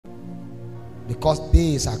Because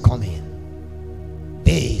days are coming.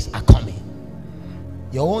 Days are coming.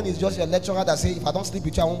 Your own is just your lecturer that say, if I don't sleep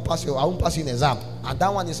with you, I won't pass you in exam. And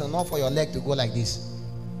that one is enough for your leg to go like this.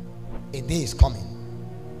 A day is coming.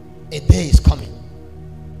 A day is coming.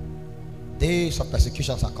 Days of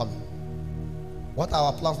persecutions are coming. What are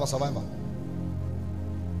our plans for survival?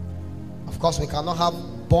 Of course, we cannot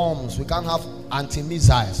have bombs. We can't have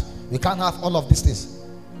anti-missiles. We can't have all of these things.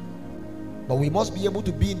 But we must be able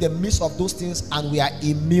to be in the midst of those things, and we are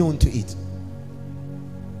immune to it.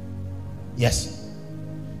 Yes.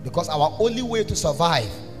 Because our only way to survive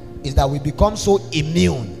is that we become so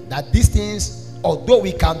immune that these things, although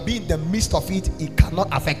we can be in the midst of it, it cannot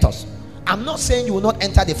affect us. I'm not saying you will not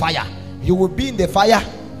enter the fire. You will be in the fire.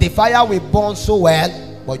 The fire will burn so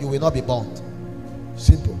well, but you will not be burned.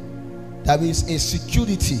 Simple. There is a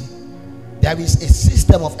security. There is a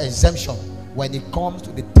system of exemption when it comes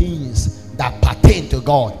to the things that pertain to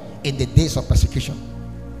God in the days of persecution.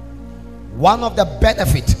 One of the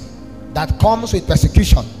benefits that comes with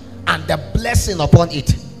persecution and the blessing upon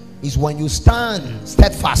it is when you stand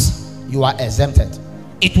steadfast, you are exempted.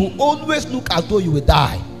 It will always look as though you will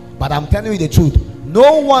die, but I'm telling you the truth.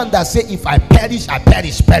 No one that say, if I perish, I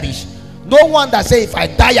perish. No one that say, if I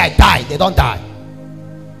die, I die. They don't die.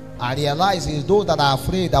 I realize it's those that are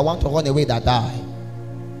afraid, that want to run away, that die.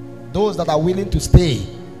 Those that are willing to stay,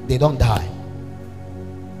 they don't die.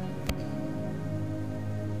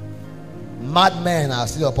 Mad men are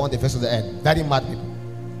still upon the face of the earth. Very mad people.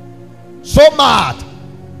 So mad.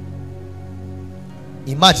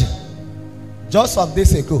 Imagine, just some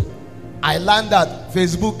days ago, I learned that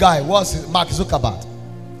Facebook guy was Mark Zuckerberg.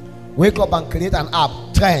 Wake up and create an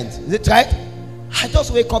app, Trend. Is it Trend? I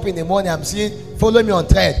just wake up in the morning, I'm seeing, follow me on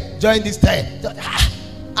Trend, join this Trend.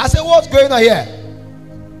 I said, what's going on here?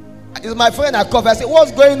 It's my friend at coffee. I said,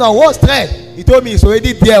 what's going on? What's Trend? He told me it's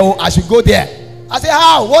already there. Oh, I should go there. I said,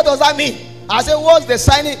 how? What does that mean? I said, what's the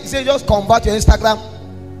signing? He said, just convert your Instagram.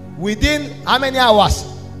 Within how many hours?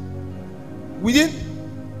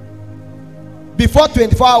 Before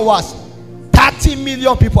 24 hours, 30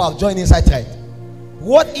 million people have joined inside Trend.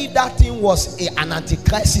 What if that thing was an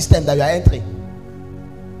antichrist system that you are entering?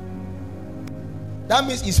 That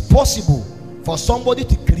means it's possible for somebody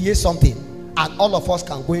to create something and all of us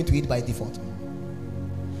can go into it by default.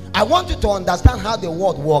 I want you to understand how the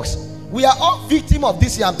world works. We are all victims of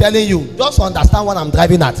this here, I'm telling you. Just understand what I'm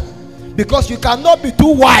driving at. Because you cannot be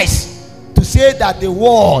too wise to say that the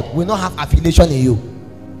world will not have affiliation in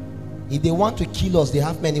you. If they want to kill us, they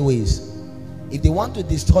have many ways. If they want to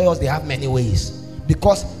destroy us, they have many ways.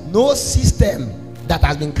 Because no system that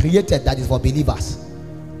has been created that is for believers.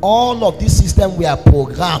 All of these systems were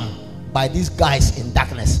programmed by these guys in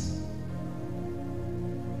darkness.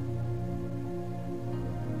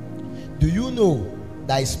 Do you know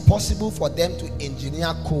that it's possible for them to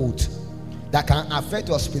engineer code that can affect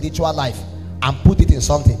your spiritual life and put it in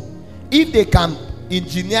something? If they can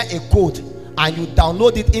engineer a code and you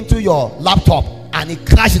download it into your laptop and it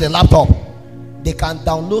crashes the laptop, they can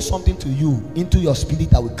download something to you into your spirit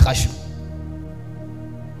that will crash you.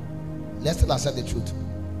 Let's still accept the truth.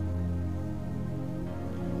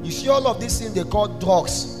 You see all of these things they call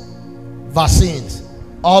drugs, vaccines,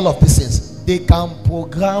 all of these things, they can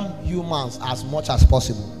program humans as much as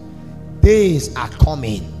possible. Days are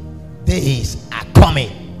coming. Days are coming.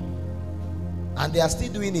 And they are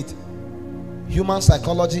still doing it. Human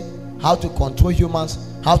psychology, how to control humans,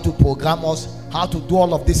 how to program us, how to do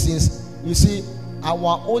all of these things. You see,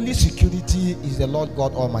 our only security is the Lord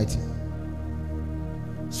God Almighty.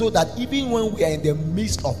 So that even when we are in the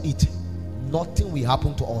midst of it, nothing will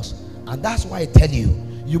happen to us. And that's why I tell you,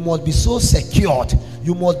 you must be so secured,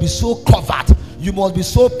 you must be so covered, you must be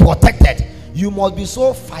so protected, you must be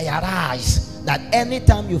so fireized that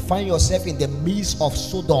anytime you find yourself in the midst of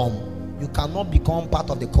Sodom, you cannot become part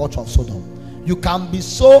of the culture of Sodom. You can be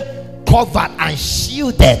so covered and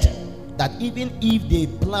shielded that even if they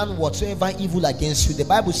plan whatsoever evil against you, the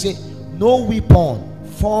Bible says no weapon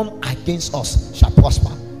formed against us shall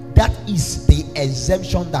prosper. That is the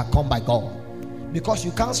exemption that comes by God. Because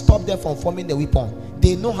you can't stop them from forming the weapon.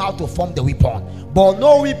 They know how to form the weapon. But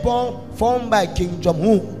no weapon formed by King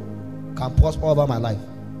Jong-un can prosper over my life.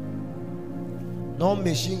 No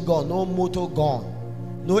machine gun, no motor gun,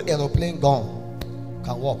 no aeroplane gun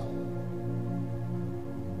can work.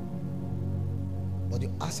 But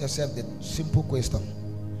you ask yourself the simple question.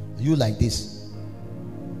 You like this?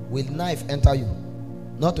 Will knife enter you?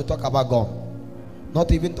 Not to talk about gun.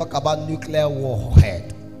 Not even talk about nuclear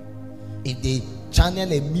warhead. If they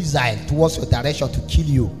channel a missile towards your direction to kill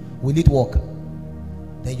you, will it work?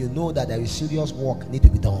 Then you know that there is serious work need to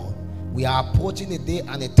be done. We are approaching a day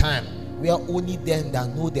and a time where only them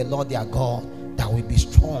that know the Lord their God that will be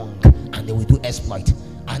strong and they will do exploit.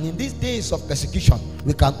 And in these days of persecution,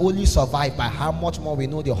 we can only survive by how much more we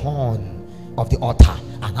know the horn of the altar,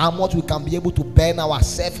 and how much we can be able to bend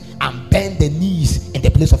ourselves and bend the knees in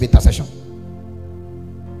the place of intercession.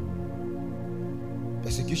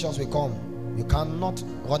 Persecutions will come. You cannot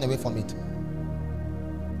run away from it.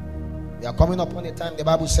 They are coming upon a time, the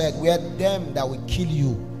Bible said, where them that will kill you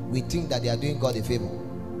will think that they are doing God a favor.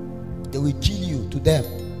 They will kill you. To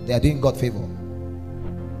them, they are doing God a favor.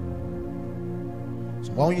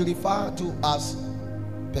 So when you refer to as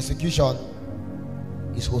persecution,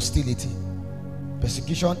 is hostility.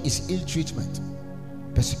 Persecution is ill treatment.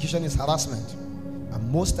 Persecution is harassment.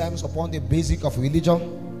 And most times upon the basis of religion,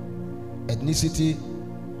 ethnicity,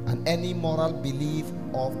 and any moral belief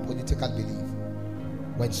or political belief.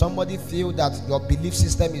 When somebody feels that your belief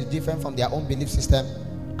system is different from their own belief system,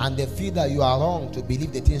 and they feel that you are wrong to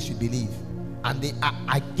believe the things you believe, and they are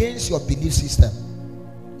against your belief system,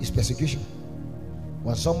 is persecution.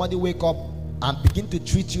 When somebody wake up and begin to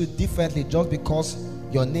treat you differently just because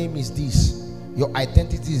your name is this, your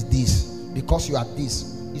identity is this, because you are this,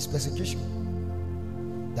 is persecution.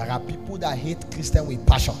 There are people that hate Christian with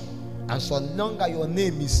passion, and so long as your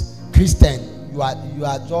name is Christian, you are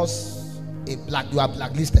just you are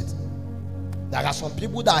blacklisted. There are some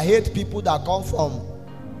people that hate people that come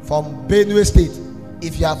from Benue State.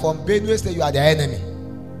 If you are from Benue State, you are their enemy.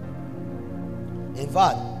 In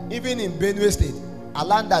fact, even in Benue State, a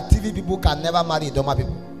land that TV people can never marry Idoma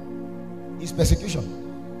people. It's persecution.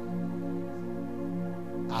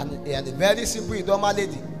 And a very simple Idoma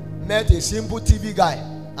lady met a simple TV guy,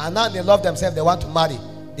 and now they love themselves, they want to marry.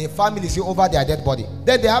 The family is over their dead body.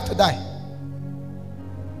 Then they have to die.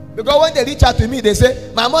 Because when they reach out to me, they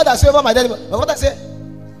say, my mother said over my dead body. My mother said,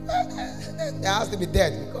 they has to be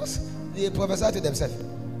dead, because they prophesy to themselves.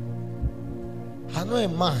 I know a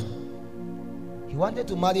man, he wanted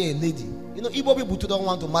to marry a lady. You know, Igbo people too don't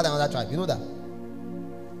want to marry another tribe. You know that?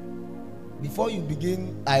 Before you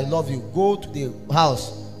begin, I love you, go to the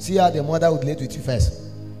house, see how the mother would relate with you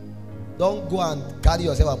first. Don't go and carry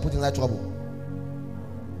yourself and put in that trouble.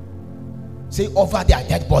 Say over their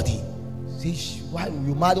dead body. Say, why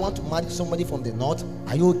you want to marry somebody from the north?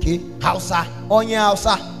 Are you okay? Hausa, Onya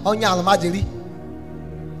Almajiri.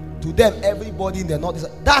 To them, everybody in the north is,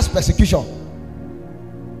 that's persecution.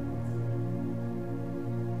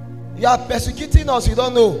 You are persecuting us, you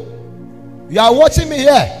don't know. You are watching me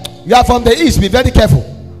here. You are from the east, be very careful.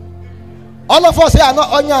 All of us here are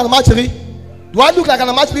not Onya Almajiri. Do I look like an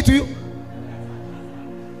Almajiri to you?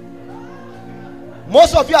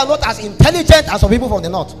 Most of you are not as intelligent as some people from the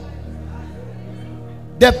north.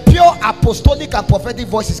 The pure apostolic and prophetic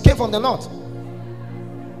voices came from the north.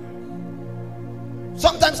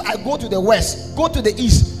 Sometimes I go to the west, go to the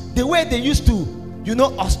east. The way they used to, you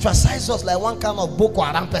know, ostracize us like one kind of Boko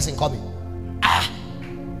Haram person coming.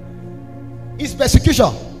 It's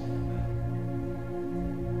persecution.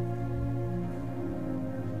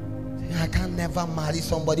 I can never marry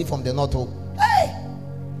somebody from the north. Hey!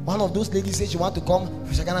 One of those ladies said she want to come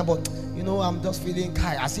for Shekinah, but you know, I'm just feeling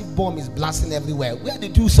as if bomb is blasting everywhere. Where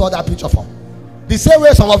did you saw that picture from? The same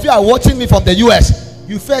way some of you are watching me from the US.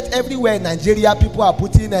 You felt everywhere in Nigeria people are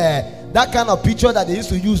putting that kind of picture that they used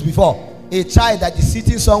to use before. A child that is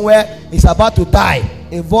sitting somewhere is about to die.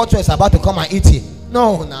 A vulture is about to come and eat him.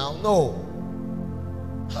 No, now, no.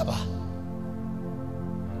 Haba.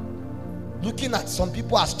 Looking at some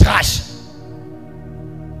people as trash.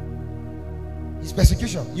 It's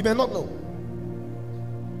persecution. You may not know.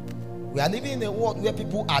 We are living in a world where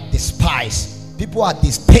people are despised. People are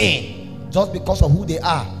disdained just because of who they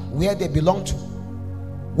are, where they belong to,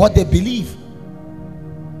 what they believe.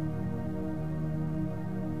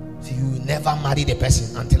 So you will never marry the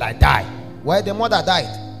person until I die. Where the mother died,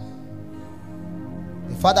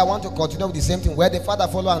 the father want to continue with the same thing. Where the father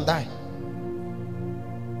follow and die.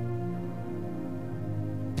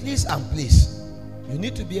 Please and please, you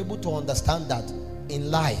need to be able to understand that in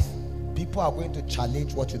life, people are going to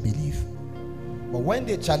challenge what you believe. But when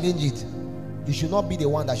they challenge it, you should not be the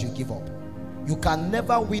one that should give up. You can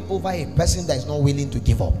never win over a person that is not willing to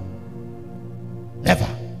give up. Never.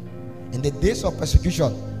 In the days of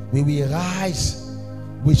persecution, we will rise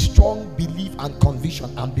with strong belief and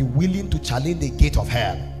conviction and be willing to challenge the gate of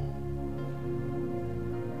hell.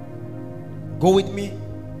 Go with me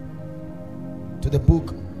to the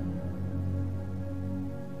book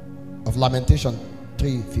of Lamentation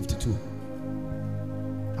 3:52.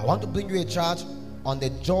 I want to bring you a charge on the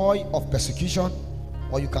joy of persecution,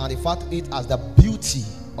 or you can refer to it as the beauty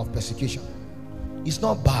of persecution. It's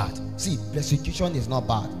not bad. See, persecution is not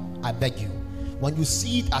bad. I beg you. When you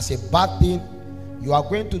see it as a bad thing, you are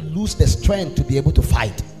going to lose the strength to be able to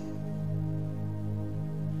fight.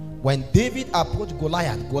 When David approached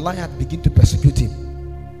Goliath, Goliath began to persecute him.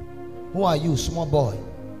 Who are you, small boy?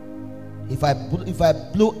 If I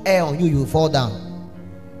blow air on you, you will fall down.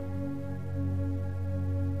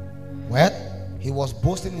 Well, he was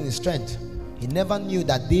boasting in his strength. He never knew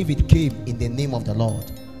that David came in the name of the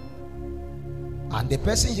Lord. And the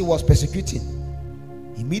person he was persecuting,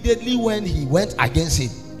 immediately when he went against him,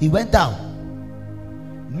 he went down.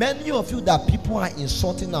 Many of you that people are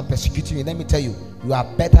insulting and persecuting you, let me tell you, you are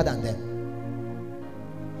better than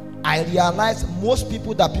them. I realize most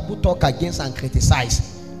people that people talk against and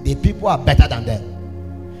criticize, the people are better than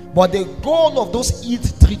them. But the goal of those ill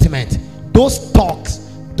treatment, those talks,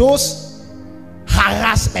 those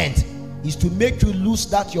harassment is to make you lose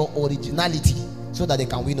that your originality so that they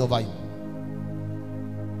can win over you.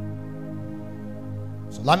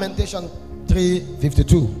 So Lamentation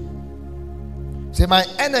 3:52. Say, my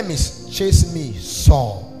enemies chase me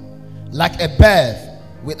sore, like a bird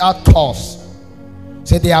without cause.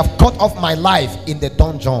 Say, they have cut off my life in the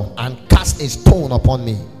dungeon and cast a stone upon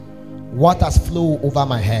me. Waters flow over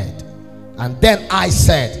my head. And then I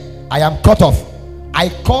said, I am cut off. I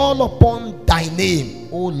call upon thy name,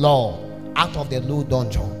 O Lord, out of the low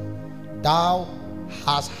dungeon. Thou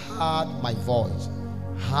hast heard my voice.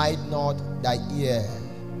 Hide not thy ear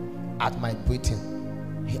at my breathing.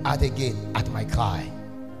 He added again, at my cry.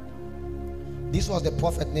 This was the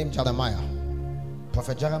prophet named Jeremiah.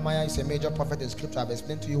 Prophet Jeremiah is a major prophet in scripture. I've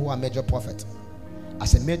explained to you who are major prophet.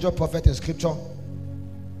 As a major prophet in scripture,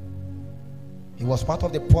 he was part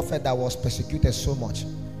of the prophet that was persecuted so much.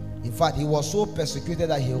 In fact, he was so persecuted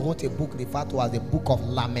that he wrote a book referred to as the Book of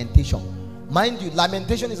Lamentation. Mind you,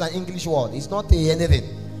 lamentation is an English word. It's not anything.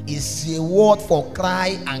 It's a word for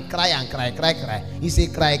cry and cry and cry, cry, cry. It's a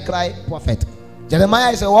cry, cry prophet.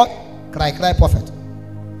 Jeremiah is a what? Cry, cry prophet.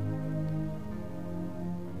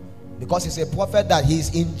 Because he's a prophet that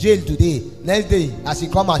he's in jail today. Next day, as he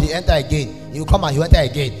come out, he enter again. He will come out, he will enter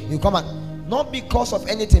again. He will come out. Not because of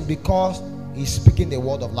anything, because he's speaking the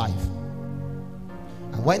word of life.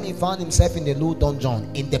 And when he found himself in the low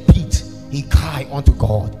dungeon, in the pit, he cried unto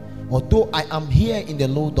God. Although I am here in the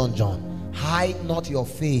low dungeon, hide not your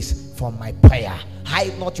face from my prayer.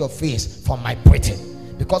 Hide not your face from my breathing.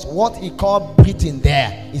 Because what he called breathing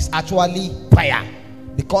there is actually prayer.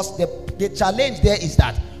 Because the challenge there is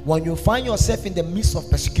that when you find yourself in the midst of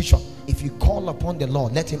persecution, if you call upon the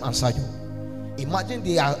Lord, let him answer you. Imagine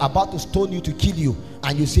they are about to stone you, to kill you,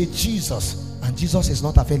 and you say Jesus, and Jesus is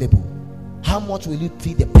not available. How much will you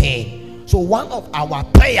feel the pain? So one of our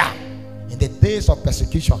prayer in the days of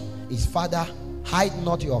persecution is, Father, hide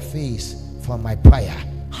not your face from my prayer.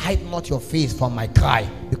 Hide not your face from my cry,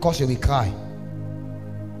 because you will cry.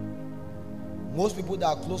 Most people that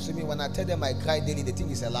are close to me, when I tell them I cry daily, they think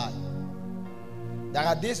it's a lie. There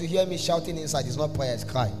are days you hear me shouting inside. It's not prayer, it's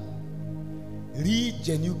cry. Real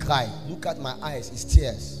genuine cry. Look at my eyes, it's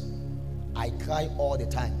tears. I cry all the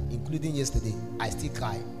time, including yesterday. I still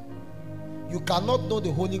cry. You cannot know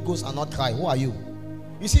the Holy Ghost and not cry. Who are you?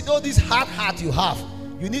 You see, all this hard heart you have,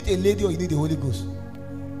 you need a lady or you need the Holy Ghost.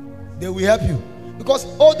 They will help you. Because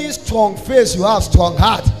all this strong face you have, strong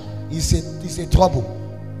heart, is a trouble.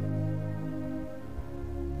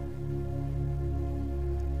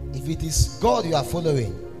 If it is God you are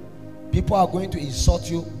following, people are going to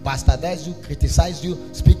insult you, bastardize you, criticize you,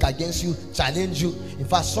 speak against you, challenge you. In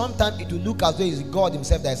fact, sometimes it will look as though it's God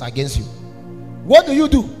himself that is against you. What do?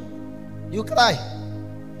 You cry.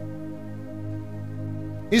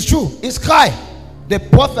 It's true. It's cry. The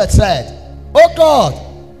prophet said, oh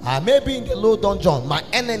God, I may be in the low dungeon. My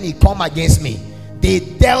enemy come against me. They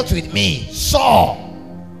dealt with me. Sore.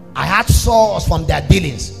 I had sores from their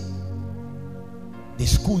dealings. The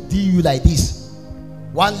school deal you like this.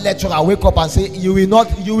 One lecturer wake up and say, you will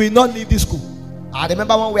not leave this school. I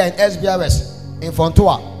remember when we were in SBRS in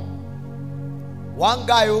Fontoa. One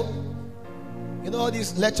guy, you know,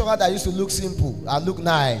 this lecturer that used to look simple and look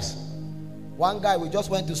nice. One guy, we just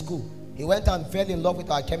went to school. He went and fell in love with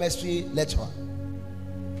our chemistry lecturer.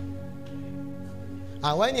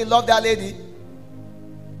 And when he loved that lady,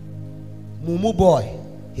 Mumu boy,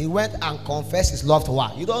 he went and confessed his love to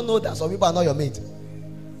her. You don't know that some people are not your mate.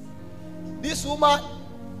 This woman,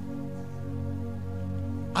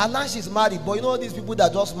 and now she's married, but you know these people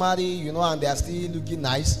that just marry, you know, and they are still looking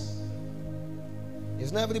nice.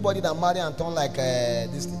 It's not everybody that marry and turn like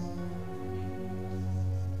this thing.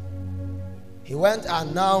 He went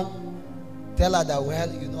and now tell her that,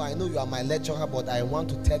 well, you know, I know you are my lecturer, but I want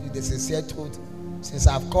to tell you the sincere truth. Since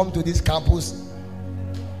I've come to this campus,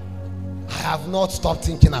 I have not stopped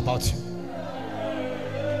thinking about you.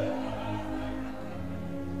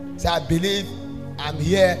 Say, I believe I'm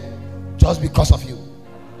here just because of you.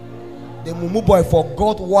 The mumu boy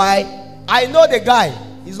forgot why. I know the guy.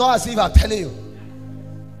 It's not as if I'm telling you.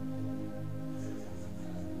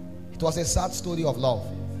 It was a sad story of love.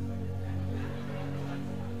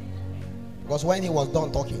 Because when he was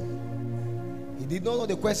done talking, he did not know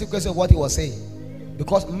the consequence of what he was saying.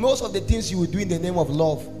 Because most of the things you will do in the name of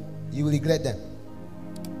love, you will regret them.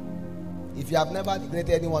 If you have never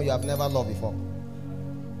regretted anyone, you have never loved before.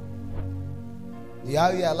 You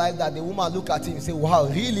have realized that the woman look at him and say, wow,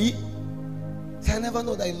 really? Say, I never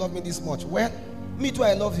know that you love me this much. Well, me too,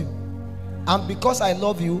 I love you. And because I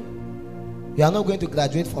love you, you are not going to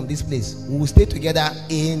graduate from this place. We will stay together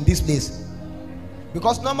in this place.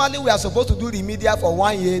 Because normally we are supposed to do remedial for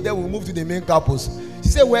 1 year, then we'll move to the main campus. She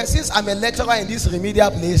said, well, since I'm a lecturer in this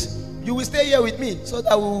remedial place, you will stay here with me so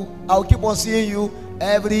that I'll keep on seeing you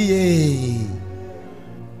every year.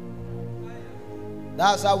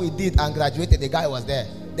 That's how we did and graduated. The guy was there.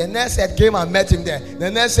 The nurse said, came and met him there. The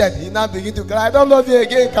nurse said, he now began to cry, I don't love you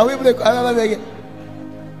again. Can we break? I don't love you again.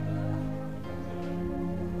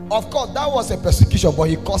 Of course, that was a persecution, but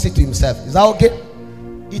he caused it to himself. Is that okay?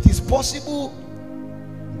 It is possible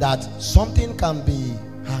that something can be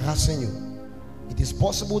harassing you. It is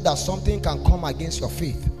possible that something can come against your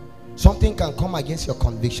faith. Something can come against your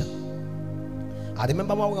conviction. I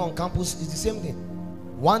remember when we were on campus, it's the same thing.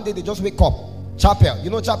 One day they just wake up. Chapel, you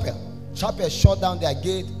know chapel? Chapel shut down their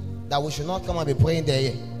gate that we should not come and be praying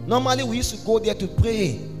there. Normally we used to go there to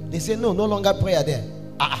pray. They say no longer prayer there.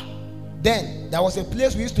 Then there was a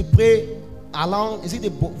place we used to pray along, is it the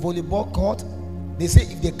volleyball court? They say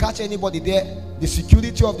if they catch anybody there, the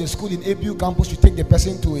security of the school in ABU campus should take the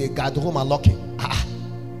person to a guard room and lock him.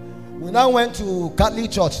 We now went to Catholic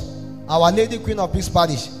Church, Our Lady Queen of Peace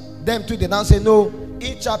Parish. Them too, they now say no,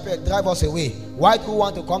 each chapel drive us away. Why do you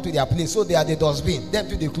want to come to their place? So they are the dustbin. Them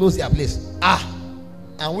too, they close their place.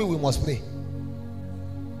 And we must pray.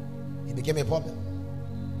 It became a problem.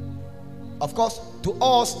 Of course, to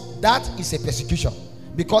us, that is a persecution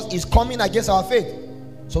because it's coming against our faith.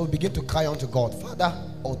 So we begin to cry unto God. Father,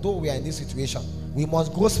 although we are in this situation, we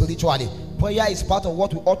must grow spiritually. Prayer is part of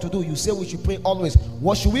what we ought to do. You say we should pray always.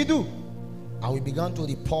 What should we do? And we began to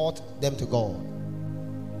report them to God.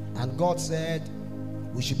 And God said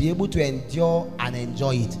we should be able to endure and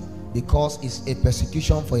enjoy it because it's a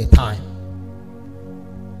persecution for a time.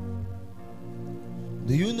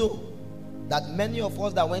 Do you know that many of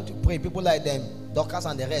us that went to pray, people like them, Dorcas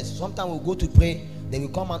and the rest, sometimes we'll go to pray, they will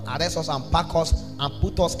come and arrest us and pack us and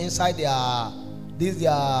put us inside their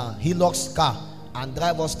Hilux car and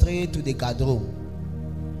drive us straight to the guard room.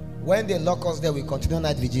 When they lock us there, we continue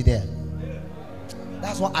night vigil there.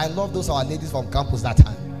 That's why I love those our ladies from campus that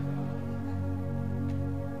time.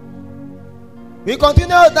 We continue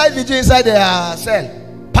night vigil inside their cell.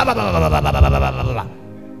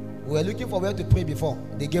 We were looking for where to pray before.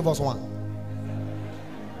 They gave us one.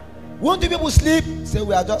 Won't you people sleep? Say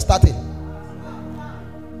we are just starting.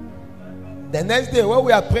 The next day when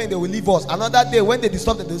we are praying, they will leave us. Another day when they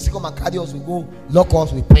disturb them, they will come and carry us. We go lock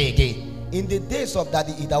us, we pray again. In the days of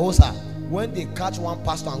Daddy Idahosa, when they catch one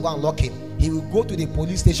pastor and go and lock him, he will go to the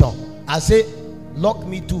police station and say, lock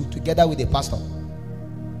me too, together with the pastor.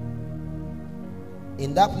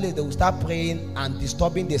 In that place, they will start praying and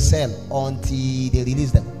disturbing the cell until they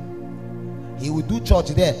release them. He will do church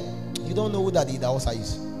there. You don't know who Daddy Idahosa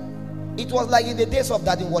is. It was like in the days of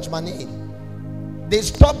Daddy Watchman In. They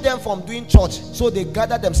stopped them from doing church, so they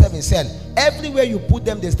gathered themselves in cell. Everywhere you put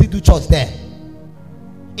them, they still do church there.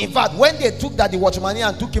 In fact, when they took Daddy Watchman In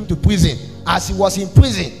and took him to prison, as he was in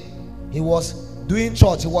prison, he was doing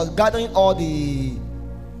church. He was gathering all the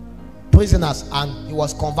prisoners and he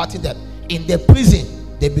was converting them. In the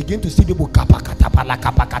prison, they begin to see people.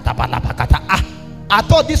 I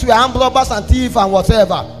thought these were armed robbers and thieves and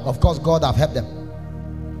whatever. Of course, God have helped them.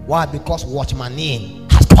 Why? Because Watchman In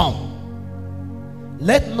has come.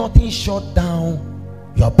 Let nothing shut down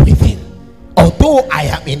your breathing. Although I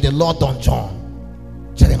am in the Lord dungeon,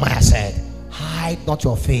 Jeremiah said, hide not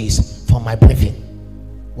your face from my breathing.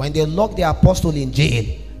 When they locked the apostle in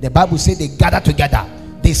jail, the Bible said they gathered together,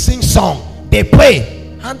 they sing song, they pray,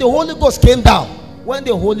 and the Holy Ghost came down. When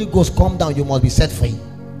the Holy Ghost come down, you must be set free.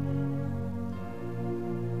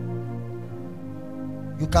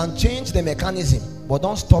 You can change the mechanism, but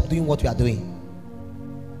don't stop doing what you are doing.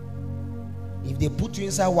 If they put you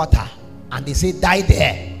inside water and they say die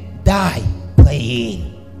there, die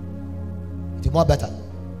praying. It's more better.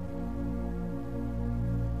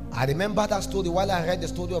 I remember that story while I read the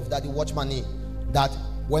story of Daddy Watchman In, that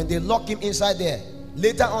when they lock him inside there,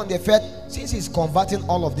 later on they felt, since he's converting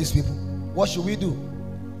all of these people, what should we do?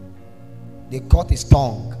 They cut his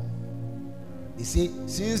tongue He said,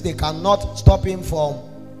 since they cannot stop him from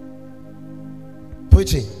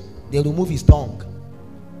preaching, they remove his tongue.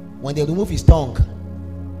 When they remove his tongue,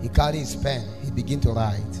 he carried his pen. He began to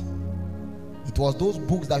write. It was those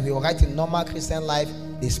books that he was writing, normal Christian life,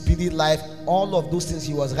 the spirit life, all of those things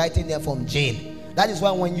he was writing there from jail. That is why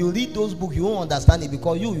when you read those books, you won't understand it,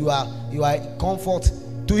 because you are comfort.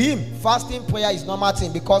 To him, fasting prayer is normal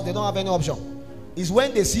thing, because they don't have any option. It's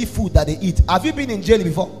when they see food that they eat. Have you been in jail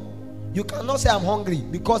before? You cannot say I'm hungry,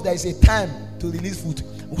 because there is a time to release food.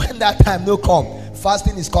 When that time no come,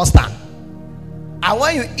 fasting is constant. And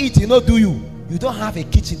when you eat, you don't have a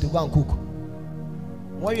kitchen to go and cook.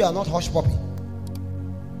 When you are not hush puppy.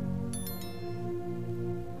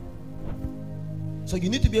 So you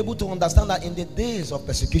need to be able to understand that in the days of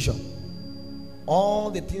persecution,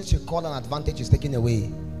 all the things you call an advantage is taken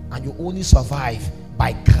away, and you only survive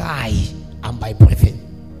by cry and by breathing.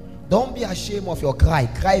 Don't be ashamed of your cry.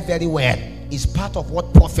 Cry very well. It's part of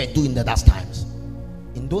what prophets do in those times.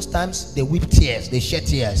 In those times, they weep tears, they shed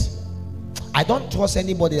tears. I don't trust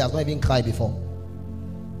anybody that has not even cried before.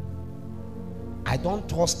 I don't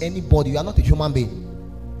trust anybody. You are not a human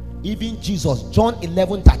being. Even Jesus, John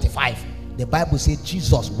 11:35, the Bible says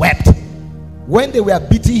Jesus wept. When they were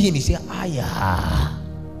beating him, he said, "Aya."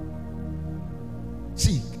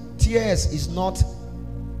 See, tears is not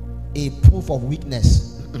a proof of weakness.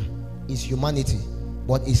 It's humanity,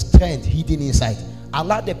 but it's strength hidden inside.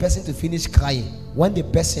 Allow the person to finish crying. When the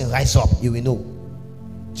person rises up, you will know.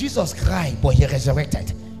 Jesus cried, but he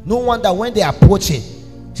resurrected. No wonder when they approach him,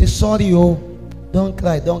 he said, "Sorry, oh, don't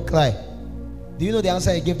cry, don't cry." Do you know the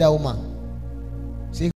answer he gave that woman?